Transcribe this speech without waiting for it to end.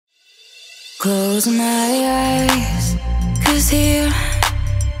Close my eyes, 'cause here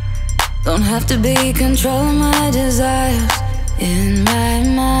don't have to be controlling my desires. In my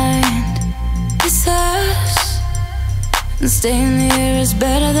mind, it's us, and staying here is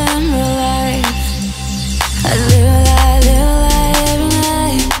better than real life. I live a lie every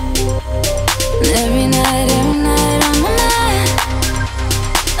night, and every night on my mind.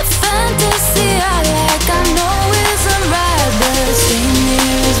 A fantasy I like, I know isn't right, but staying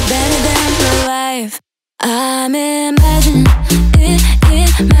here is better than real life. I'm imagining it,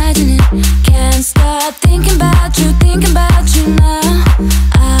 imagining. Can't stop thinking about you now.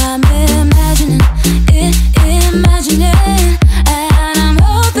 I'm imagining it, imagining, and I'm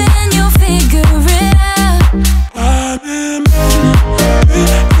hoping you'll figure it out. I'm imagining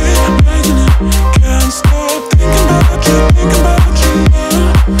it, imagining. Can't stop thinking about you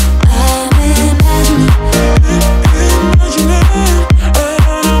now. I'm imagining it, imagining, and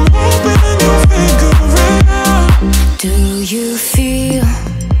I'm hoping you'll figure it out. Do you feel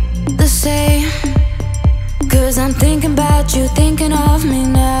the same? 'Cause I'm thinking about you, thinking of me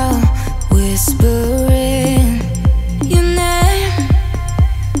now. Whispering your name.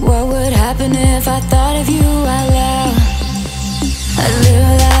 What would happen if I thought of you out loud? I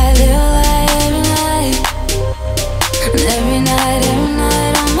live